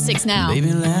 7-6 now.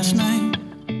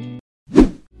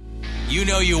 You you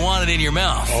know you want it in your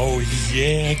mouth. Oh,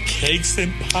 yeah. Cakes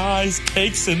and pies.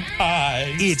 It's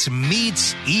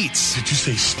Meats Eats. Did you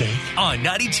say steak? On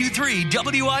 92.3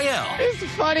 WIL. It's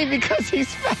funny because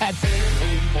he's fat.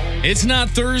 It's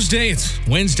not Thursday, it's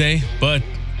Wednesday, but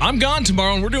I'm gone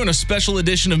tomorrow, and we're doing a special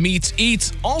edition of Meats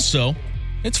Eats. Also,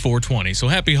 it's 420, so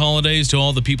happy holidays to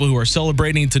all the people who are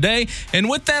celebrating today. And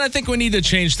with that, I think we need to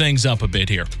change things up a bit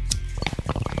here.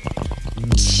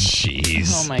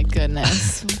 Jeez. Oh, my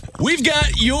goodness. We've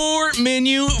got your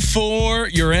menu for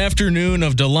your afternoon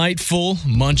of delightful,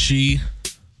 munchy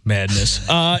madness.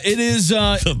 It is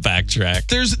the backtrack.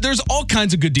 There's all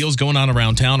kinds of good deals going on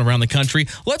around town, around the country.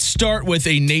 Let's start with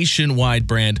a nationwide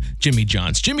brand, Jimmy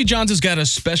John's. Jimmy John's has got a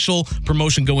special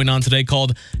promotion going on today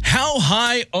called How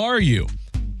High Are You?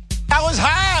 I was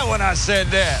high when I said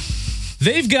that.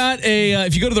 They've got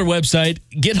if you go to their website,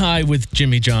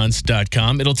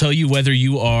 gethighwithjimmyjohns.com, it'll tell you whether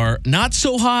you are not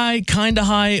so high, kind of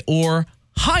high, or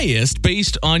highest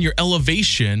based on your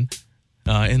elevation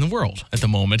in the world at the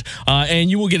moment.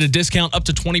 And you will get a discount up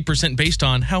to 20% based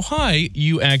on how high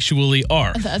you actually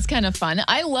are. That's kind of fun.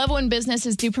 I love when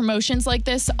businesses do promotions like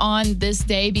this on this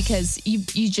day because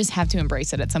you just have to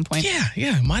embrace it at some point.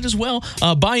 Yeah, might as well.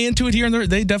 Buy into it here and there.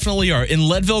 They definitely are. In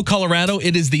Leadville, Colorado,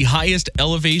 it is the highest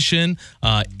elevation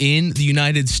in the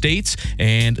United States,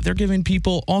 and they're giving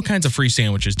people all kinds of free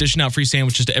sandwiches, dishing out free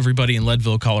sandwiches to everybody in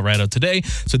Leadville, Colorado today.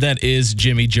 So that is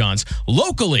Jimmy John's.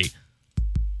 Locally,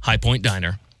 High Point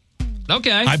Diner.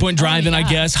 Okay. High Point Drive-In, I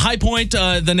guess. High Point,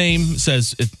 the name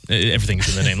says everything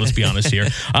is in the name. Let's be honest here.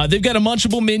 They've got a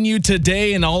munchable menu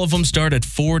today, and all of them start at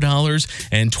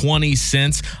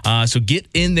 $4.20. So get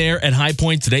in there at High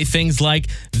Point today. Things like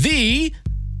the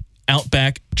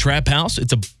Outback Trap House.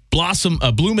 It's a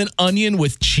bloomin' onion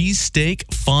with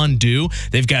cheesesteak fondue.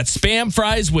 They've got Spam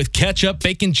fries with ketchup,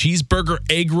 bacon cheeseburger,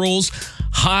 egg rolls,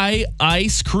 high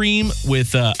ice cream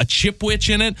with a chipwich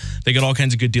in it. They got all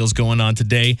kinds of good deals going on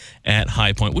today at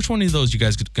High Point. Which one of those you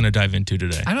guys going to dive into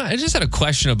today? I just had a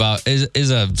question about,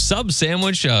 is a sub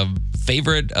sandwich a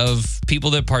favorite of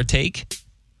people that partake?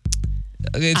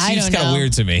 It seems kind of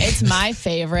weird to me. It's my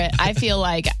favorite. I feel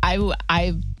like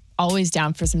I always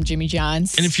down for some Jimmy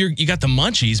John's. And if you got the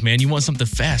munchies, man, you want something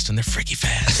fast, and they're freaky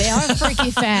fast. They are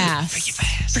freaky fast.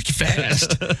 Freaky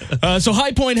fast. So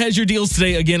High Point has your deals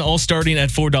today, again, all starting at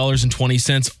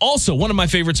 $4.20. Also, one of my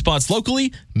favorite spots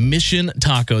locally, Mission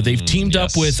Taco. They've teamed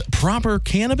up with Proper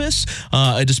Cannabis,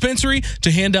 a dispensary, to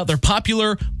hand out their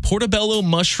popular Portobello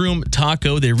Mushroom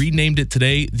Taco. They renamed it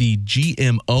today the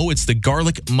GMO. It's the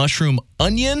garlic mushroom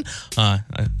onion, I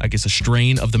guess a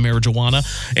strain of the marijuana.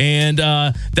 And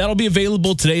that'll be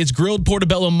available today. It's grilled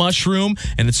portobello mushroom,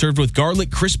 and it's served with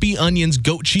garlic, crispy onions,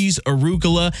 goat cheese,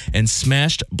 arugula, and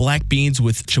smashed black beans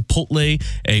with chipotle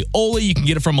aioli. You can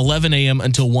get it from 11 a.m.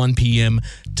 until 1 p.m.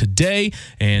 today.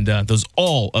 And those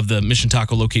all of the Mission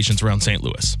Taco locations around St.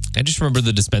 Louis. I just remember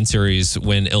the dispensaries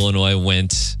when Illinois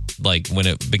went, like when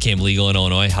it became legal in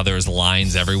Illinois, how there was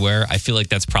lines everywhere. I feel like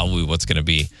that's probably what's going to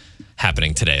be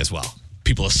happening today as well.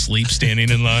 People asleep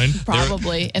standing in line.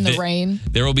 Probably in the rain.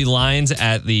 There will be lines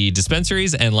at the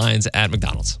dispensaries and lines at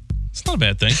McDonald's. It's not a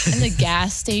bad thing. And the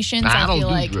gas stations, I feel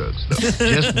like drugs,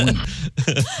 just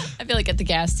I feel like at the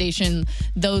gas station,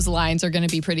 those lines are going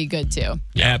to be pretty good too.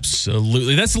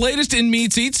 Absolutely. That's the latest in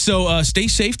Meats Eats. So stay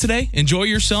safe today. Enjoy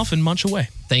yourself and munch away.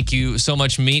 Thank you so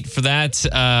much, Meat, for that.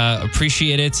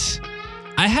 Appreciate it.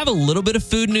 I have a little bit of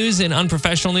food news and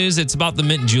unprofessional news. It's about the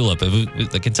mint julep.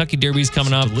 The Kentucky Derby's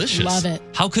coming up. Delicious. Love it.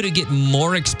 How could it get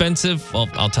more expensive? Well,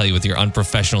 I'll tell you with your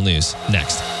unprofessional news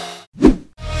next.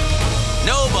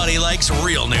 Nobody likes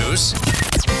real news.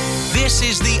 This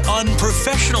is the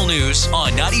unprofessional news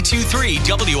on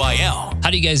 92.3 WIL. How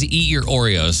do you guys eat your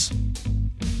Oreos?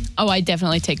 Oh, I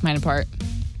definitely take mine apart.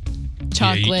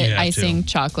 Chocolate, you have icing, to.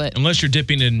 chocolate. Unless you're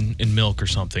dipping in milk or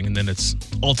something, and then it's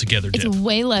all together dip. It's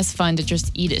way less fun to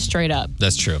just eat it straight up.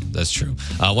 That's true. That's true.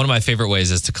 One of my favorite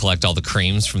ways is to collect all the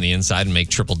creams from the inside and make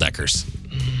triple deckers.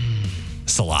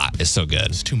 It's a lot. It's so good.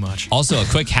 It's too much. Also, a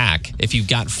quick hack. If you've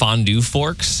got fondue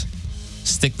forks,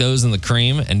 stick those in the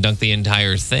cream and dunk the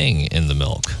entire thing in the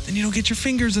milk. Then you don't get your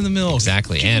fingers in the milk.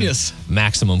 Exactly. Genius. And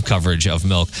maximum coverage of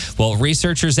milk. Well,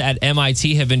 researchers at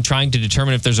MIT have been trying to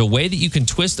determine if there's a way that you can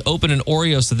twist open an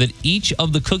Oreo so that each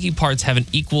of the cookie parts have an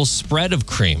equal spread of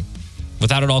cream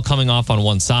without it all coming off on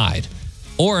one side.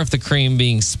 Or if the cream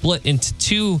being split into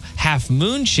two half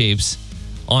moon shapes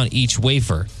on each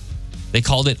wafer. They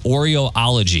called it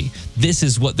Oreoology. This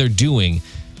is what they're doing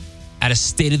at a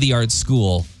state-of-the-art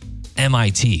school,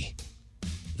 MIT.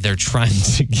 they're trying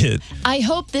to get. I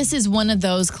hope this is one of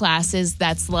those classes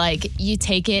that's like you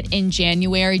take it in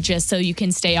January just so you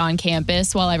can stay on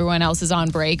campus while everyone else is on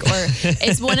break. Or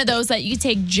it's one of those that you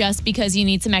take just because you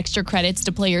need some extra credits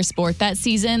to play your sport that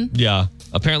season. Yeah.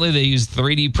 Apparently they use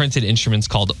 3D printed instruments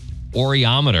called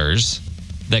Oreometers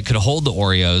that could hold the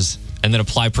Oreos and then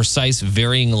apply precise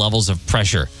varying levels of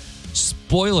pressure.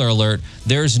 Spoiler alert,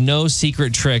 there's no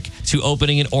secret trick to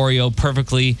opening an Oreo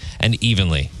perfectly and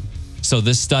evenly. So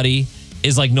this study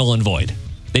is like null and void.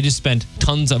 They just spent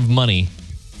tons of money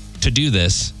to do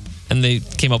this, and they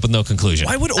came up with no conclusion.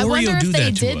 Why would I wonder Oreo if do they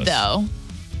that to did, us? though.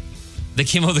 They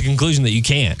came up with the conclusion that you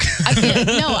can't.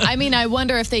 I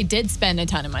wonder if they did spend a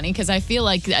ton of money, because I feel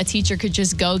like a teacher could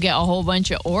just go get a whole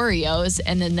bunch of Oreos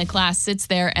and then the class sits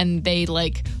there and they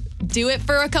like do it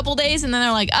for a couple days and then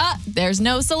they're like, there's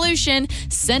no solution.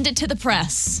 Send it to the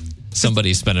press.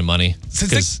 Somebody's spending money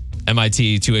because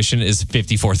MIT tuition is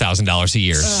 $54,000 a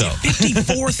year. So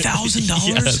 $54,000?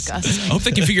 Yes. I hope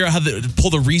they can figure out how to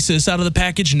pull the Reese's out of the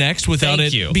package next without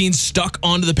being stuck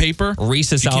onto the paper.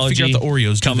 Reese'ology figure out the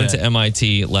Oreos coming to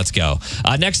MIT. Let's go.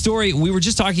 Next story. We were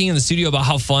just talking in the studio about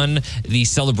how fun the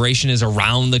celebration is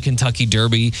around the Kentucky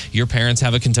Derby. Your parents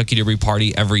have a Kentucky Derby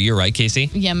party every year, right, Casey?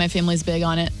 Yeah, my family's big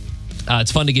on it.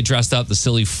 It's fun to get dressed up, the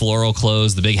silly floral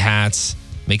clothes, the big hats,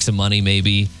 make some money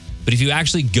maybe. But if you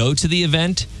actually go to the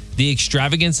event, the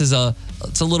extravagance is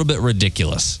it's a little bit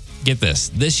ridiculous. Get this.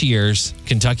 This year's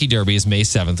Kentucky Derby is May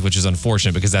 7th, which is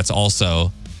unfortunate because that's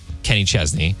also Kenny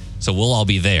Chesney. So we'll all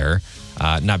be there,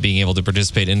 not being able to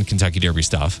participate in Kentucky Derby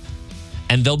stuff.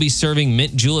 And they'll be serving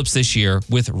mint juleps this year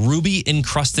with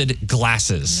ruby-encrusted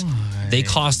glasses. Why? They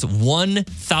cost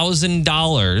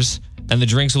 $1,000, and the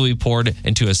drinks will be poured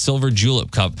into a silver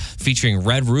julep cup featuring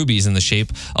red rubies in the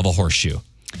shape of a horseshoe.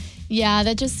 Yeah,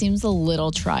 that just seems a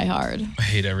little try hard. I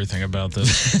hate everything about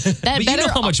this. But you know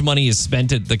how much money is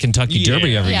spent at the Kentucky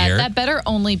Derby every year. Yeah, that better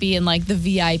only be in like the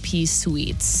VIP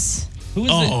suites.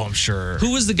 I'm sure.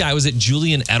 Who was the guy? Was it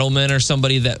Julian Edelman or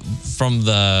somebody that from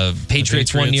the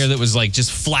Patriots one year that was like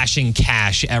just flashing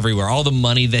cash everywhere? All the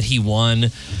money that he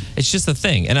won. It's just a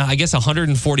thing. And I guess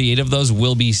 148 of those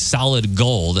will be solid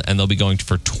gold, and they'll be going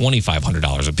for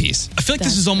 $2,500 a piece. I feel like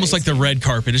this is almost like the red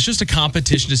carpet. It's just a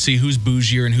competition to see who's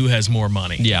bougier and who has more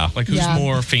money. Yeah. Like who's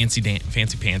more fancy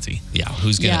pantsy. Yeah.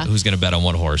 Who's gonna bet on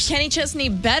what horse? Kenny Chesney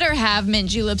better have mint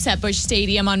juleps at Busch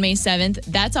Stadium on May 7th.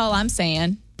 That's all I'm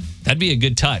saying. That'd be a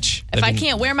good touch. If I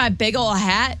can't wear my big old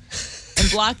hat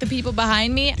and block the people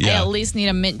behind me, I at least need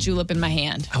a mint julep in my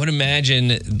hand. I would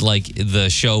imagine like the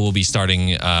show will be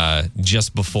starting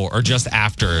just before or just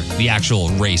after the actual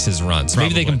race is run. So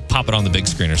maybe they can pop it on the big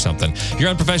screen or something.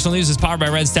 Your Unprofessional News is powered by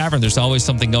Red's Tavern. There's always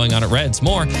something going on at Red's.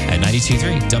 More at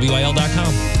 92.3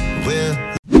 WIL.com.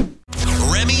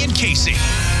 Remy and Casey.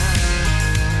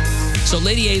 So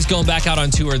Lady A is going back out on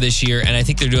tour this year, and I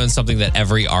think they're doing something that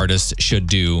every artist should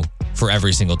do for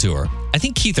every single tour. I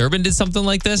think Keith Urban did something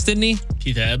like this, didn't he?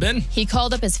 Keith Urban? He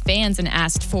called up his fans and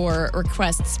asked for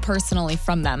requests personally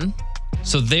from them.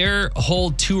 So their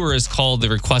whole tour is called the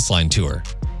Request Line Tour.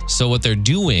 So what they're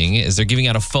doing is they're giving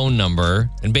out a phone number,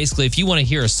 and basically if you want to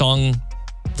hear a song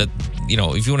that,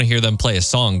 if you want to hear them play a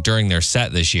song during their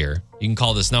set this year, you can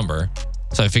call this number.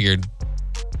 So I figured,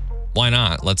 why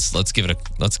not? Let's give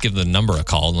the number a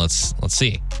call and let's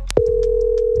see.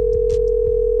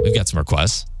 We've got some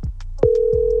requests.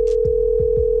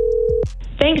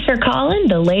 Thanks for calling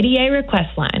the Lady A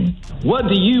request line. What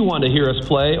do you want to hear us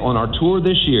play on our tour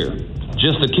this year?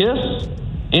 Just a Kiss?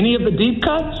 Any of the deep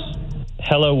cuts?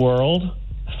 Hello World?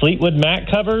 Fleetwood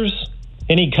Mac covers?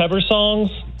 Any cover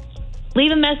songs?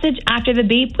 Leave a message after the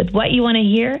beep with what you want to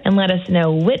hear and let us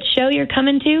know which show you're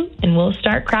coming to, and we'll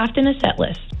start crafting a set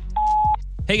list.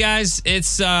 Hey guys,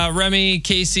 it's Remy,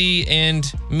 Casey,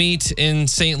 and Meet in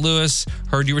St. Louis.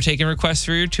 Heard you were taking requests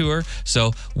for your tour,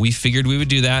 so we figured we would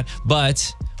do that.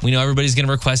 But we know everybody's going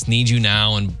to request Need You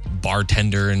Now and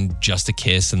Bartender and Just a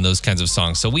Kiss and those kinds of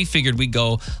songs. So we figured we'd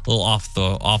go a little off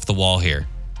the wall here.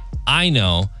 I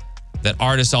know that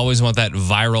artists always want that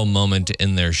viral moment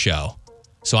in their show.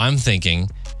 So I'm thinking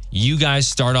you guys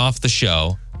start off the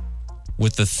show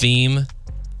with the theme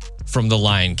from The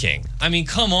Lion King. I mean,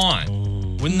 come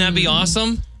on. Wouldn't that be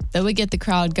awesome? That would get the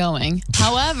crowd going.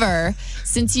 However,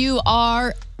 since you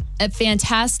are a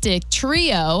fantastic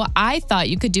trio, I thought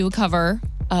you could do a cover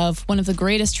of one of the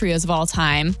greatest trios of all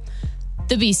time,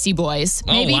 the Beastie Boys.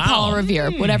 Maybe Paul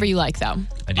Revere, whatever you like, though.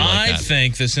 I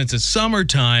think that since it's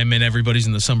summertime and everybody's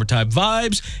in the summertime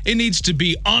vibes, it needs to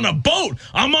be on a boat.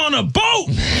 I'm on a boat.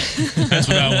 That's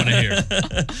what I want to hear.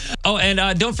 Oh,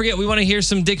 and don't forget, we want to hear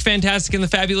some Dick Fantastic and the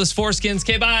Fabulous Foreskins.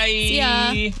 Okay, bye. See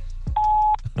ya.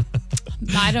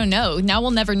 I don't know. Now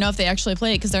we'll never know if they actually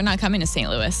play it because they're not coming to St.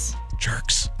 Louis.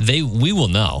 Jerks. We will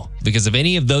know because if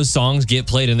any of those songs get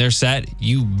played in their set,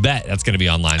 you bet that's going to be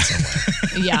online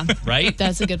somewhere. Yeah. Right?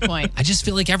 That's a good point. I just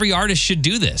feel like every artist should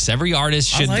do this. Every artist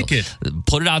should like it.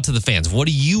 Put it out to the fans. What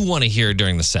do you want to hear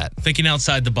during the set? Thinking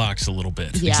outside the box a little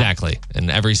bit. Yeah. Exactly.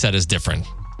 And every set is different.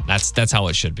 That's how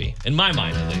it should be, in my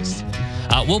mind at least.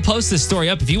 We'll post this story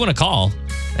up if you want to call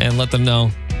and let them know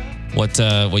what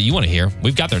you want to hear.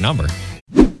 We've got their number.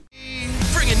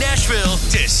 Bringing Nashville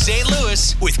to St.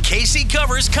 Louis with Casey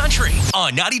Covers Country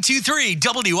on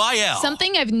 92.3 WIL.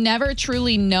 Something I've never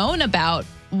truly known about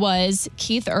was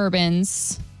Keith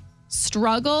Urban's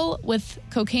struggle with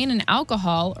cocaine and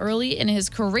alcohol early in his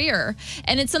career.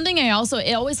 And it's something it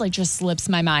always like just slips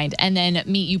my mind. And then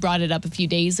you brought it up a few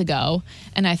days ago.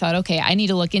 And I thought, okay, I need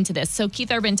to look into this. So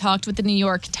Keith Urban talked with the New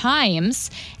York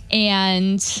Times,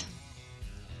 and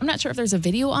I'm not sure if there's a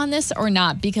video on this or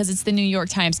not because it's the New York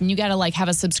Times and you got to like have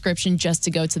a subscription just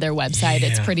to go to their website. Yeah,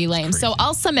 it's pretty lame. So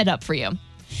I'll sum it up for you.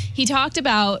 He talked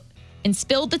about and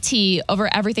spilled the tea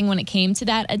over everything when it came to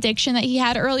that addiction that he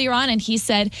had earlier on. And he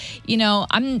said,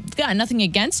 I've got nothing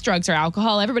against drugs or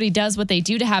alcohol. Everybody does what they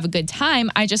do to have a good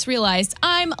time. I just realized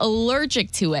I'm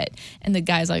allergic to it. And the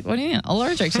guy's like, what do you mean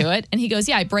allergic to it? And he goes,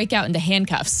 yeah, I break out into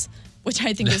handcuffs, which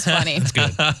I think is funny. That's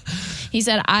good. He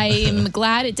said, I'm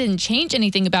glad it didn't change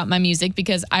anything about my music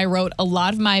because I wrote a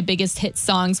lot of my biggest hit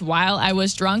songs while I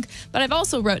was drunk, but I've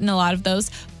also written a lot of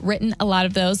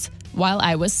those while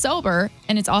I was sober,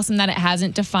 and it's awesome that it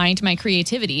hasn't defined my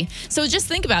creativity. So just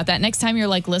think about that next time you're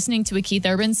like listening to a Keith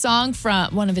Urban song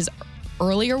from one of his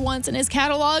earlier ones in his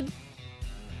catalog.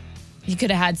 He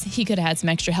could have had some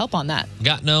extra help on that.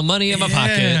 Got no money in my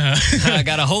pocket. I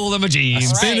got a hole in my jeans.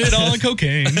 Spend it all on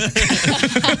cocaine.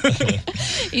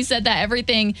 He said that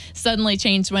everything suddenly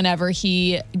changed whenever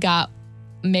he got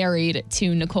married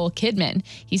to Nicole Kidman.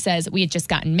 He says, we had just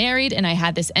gotten married and I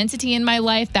had this entity in my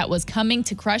life that was coming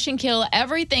to crush and kill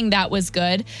everything that was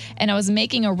good. And I was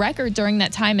making a record during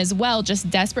that time as well, just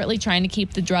desperately trying to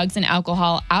keep the drugs and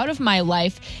alcohol out of my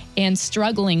life and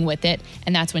struggling with it.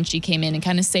 And that's when she came in and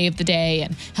kind of saved the day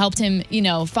and helped him,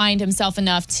 find himself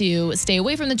enough to stay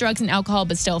away from the drugs and alcohol,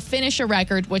 but still finish a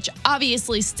record, which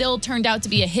obviously still turned out to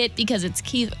be a hit because it's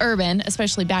Keith Urban,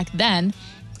 especially back then.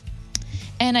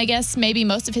 And I guess maybe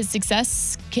most of his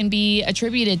success can be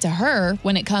attributed to her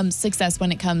when it comes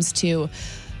to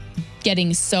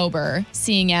getting sober,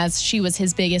 seeing as she was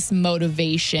his biggest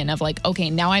motivation of like, okay,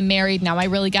 now I'm married. Now I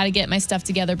really got to get my stuff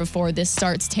together before this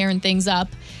starts tearing things up.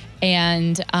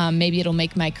 And maybe it'll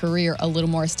make my career a little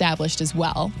more established as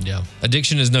well. Yeah.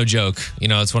 Addiction is no joke.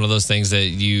 It's one of those things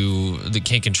that that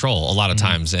can't control a lot of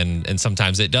times. And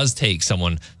sometimes it does take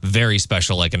someone very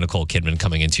special like a Nicole Kidman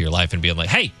coming into your life and being like,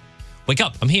 hey, wake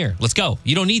up, I'm here. Let's go.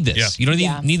 You don't need this. Yeah. You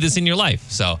don't need this in your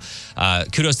life. So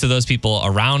kudos to those people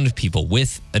around people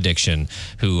with addiction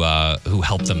who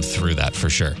help them through that for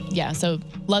sure. Yeah, so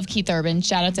love Keith Urban.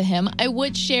 Shout out to him. I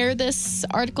would share this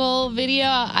article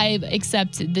video.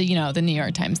 Except the New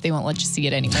York Times. They won't let you see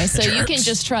it anyway. So you can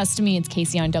just trust me. It's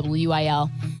Casey on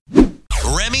WIL.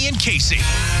 Remy and Casey.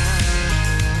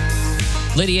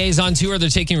 Lady A is on tour. They're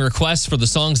taking requests for the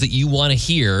songs that you want to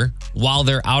hear while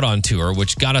they're out on tour,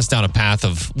 which got us down a path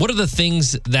of what are the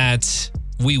things that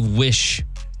we wish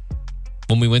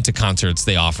when we went to concerts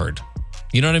they offered.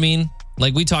 You know what I mean?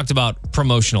 Like we talked about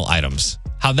promotional items,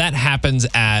 how that happens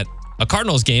at a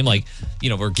Cardinals game. Like,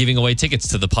 we're giving away tickets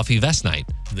to the Puffy Vest night.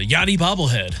 The Yachty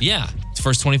bobblehead. Yeah.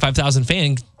 First 25,000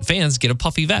 fans get a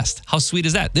Puffy Vest. How sweet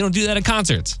is that? They don't do that at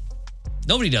concerts.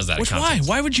 Nobody does that at concerts.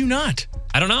 Why would you not?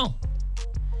 I don't know.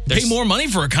 Pay more money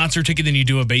for a concert ticket than you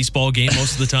do a baseball game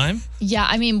most of the time. Yeah,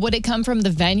 I mean, would it come from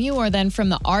the venue or then from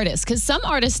the artist? Because some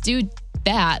artists do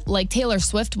that. Like Taylor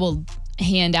Swift will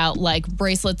hand out like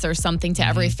bracelets or something to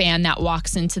every fan that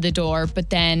walks into the door. But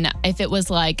then if it was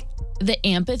like the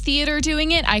amphitheater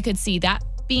doing it, I could see that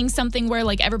being something where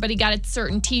like everybody got a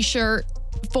certain t-shirt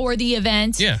for the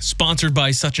event. Yeah, sponsored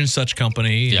by such and such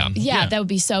company. Yeah, that would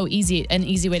be so easy, an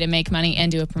easy way to make money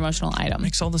and do a promotional item.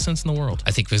 Makes all the sense in the world.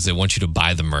 I think because they want you to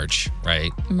buy the merch,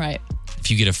 right? Right. If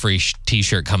you get a free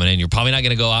t-shirt coming in, you're probably not going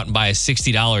to go out and buy a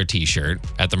 $60 t-shirt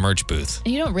at the merch booth.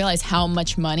 And you don't realize how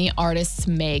much money artists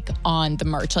make on the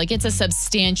merch. Like it's a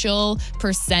substantial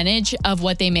percentage of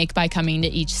what they make by coming to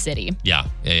each city. Yeah.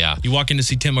 You walk in to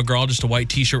see Tim McGraw, just a white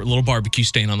t-shirt with a little barbecue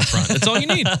stain on the front. That's all you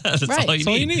need. That's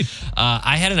all you need.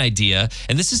 I had an idea,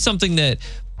 and this is something that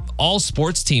all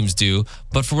sports teams do,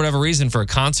 but for whatever reason, for a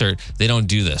concert, they don't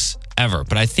do this ever.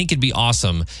 But I think it'd be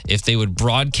awesome if they would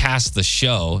broadcast the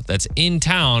show that's in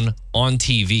town on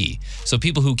TV. So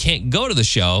people who can't go to the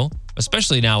show,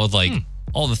 especially now with like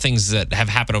all the things that have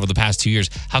happened over the past 2 years.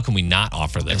 How can we not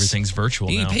offer this? Everything's virtual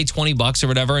You now. pay $20 or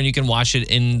whatever, and you can watch it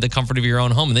in the comfort of your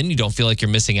own home, and then you don't feel like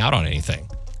you're missing out on anything.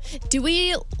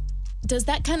 Does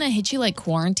that kind of hit you like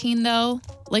quarantine, though?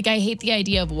 Like, I hate the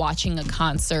idea of watching a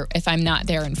concert if I'm not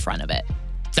there in front of it.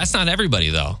 That's not everybody,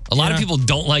 though. A lot of people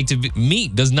don't like to be,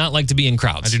 Meat does not like to be in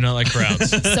crowds. I do not like crowds.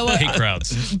 So, I hate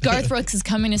crowds. Garth Brooks is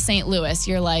coming to St. Louis.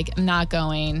 You're like, I'm not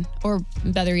going. Or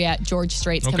better yet, George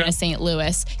Strait's coming to St.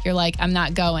 Louis. You're like, I'm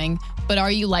not going. But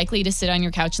are you likely to sit on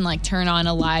your couch and like turn on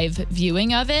a live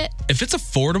viewing of it? If it's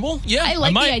affordable, yeah. I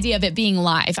like the idea of it being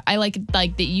live. I like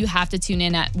that you have to tune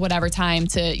in at whatever time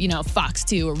to, Fox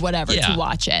 2 or whatever to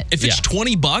watch it. If it's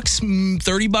 $20,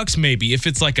 $30 maybe. If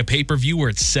it's like a pay-per-view where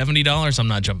it's $70, I'm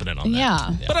not jumping in on that.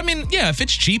 Yeah. But I mean, if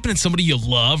it's cheap and it's somebody you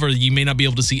love or you may not be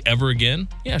able to see ever again,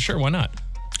 yeah, sure, why not?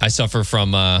 I suffer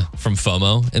from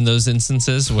FOMO in those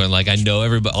instances when I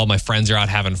know all my friends are out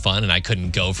having fun and I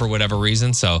couldn't go for whatever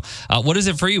reason. So, what is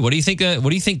it for you? What do you think? What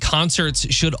do you think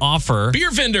concerts should offer?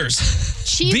 Beer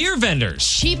vendors. Beer vendors.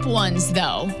 Cheap ones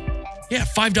though. Yeah,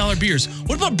 $5 beers.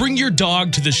 What about bring your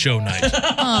dog to the show night?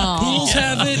 Pools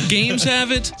have it. Games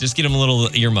have it. Just get them a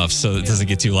little earmuffs so it doesn't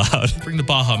get too loud. Bring the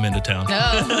Baja Men to town.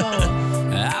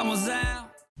 I was out.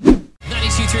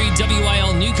 92.3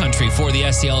 WIL New Country for the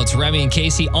STL. It's Remy and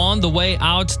Casey on the way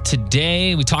out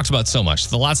today. We talked about so much.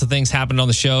 Lots of things happened on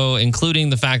the show, including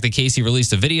the fact that Casey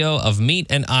released a video of Meat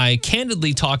and I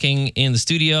candidly talking in the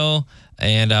studio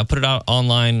and put it out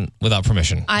online without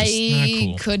permission.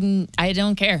 I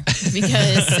don't care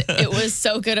because it was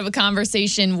so good of a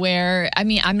conversation where,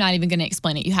 I'm not even going to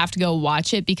explain it. You have to go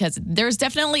watch it because there's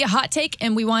definitely a hot take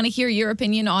and we want to hear your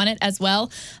opinion on it as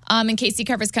well. In Casey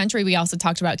Covers Country, we also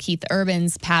talked about Keith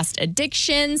Urban's past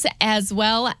addictions as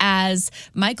well as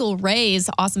Michael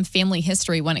Ray's awesome family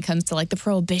history when it comes to the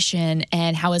Prohibition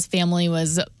and how his family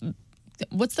was,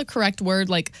 what's the correct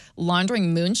word?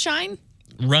 Laundering moonshine?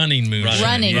 Running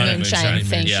moonshine.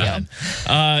 Thank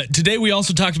you. Today, we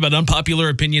also talked about unpopular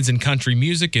opinions in country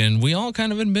music, and we all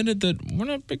kind of admitted that we're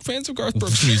not big fans of Garth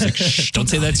Brooks music. Shh, don't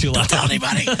say that too loud. Don't tell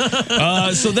anybody.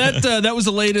 So that was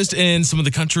the latest in some of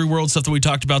the country world stuff that we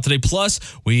talked about today. Plus,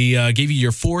 we gave you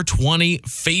your 420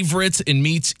 favorites in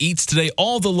Meat's Eats today,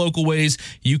 all the local ways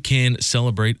you can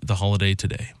celebrate the holiday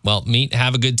today. Well, Meat,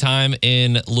 have a good time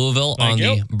in Louisville on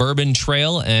the Bourbon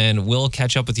Trail, and we'll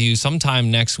catch up with you sometime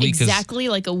next week. Exactly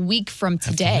like a week from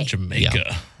today. Jamaica.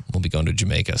 Yeah. We'll be going to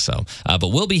Jamaica. So, but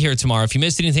we'll be here tomorrow. If you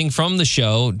missed anything from the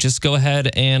show, just go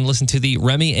ahead and listen to the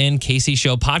Remy and Casey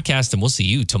Show podcast, and we'll see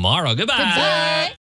you tomorrow. Goodbye. Goodbye.